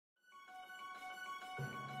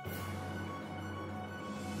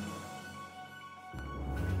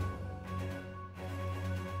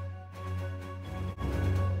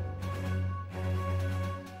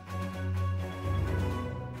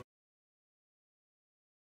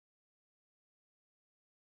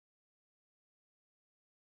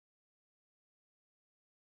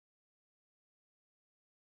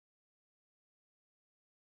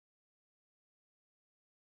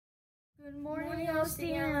Good morning,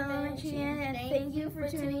 Osteen Elementary, and thank you for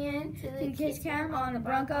tuning in to the Kids Camp on the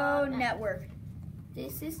Bronco Network.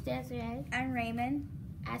 This is Desiree I'm Raymond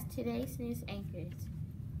as today's news anchors.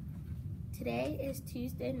 Today is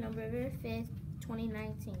Tuesday, November 5th,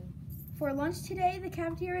 2019. For lunch today, the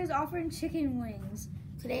cafeteria is offering chicken wings.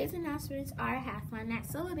 Today's announcements are have fun at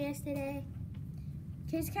Solar Bears today.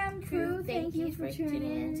 Kids Camp crew, thank you for tuning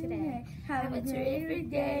in today. Have a terrific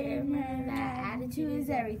day, and remember that attitude is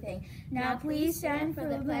everything. Now please stand for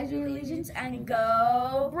the Pledge of Allegiance and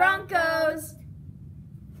go Broncos!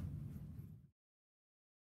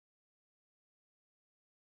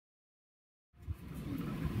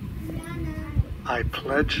 I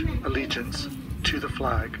pledge allegiance to the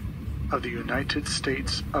flag of the United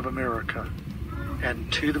States of America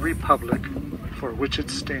and to the republic for which it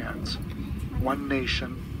stands, one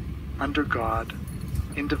nation, under God,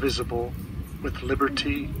 indivisible, with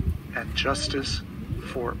liberty and justice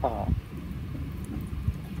for all.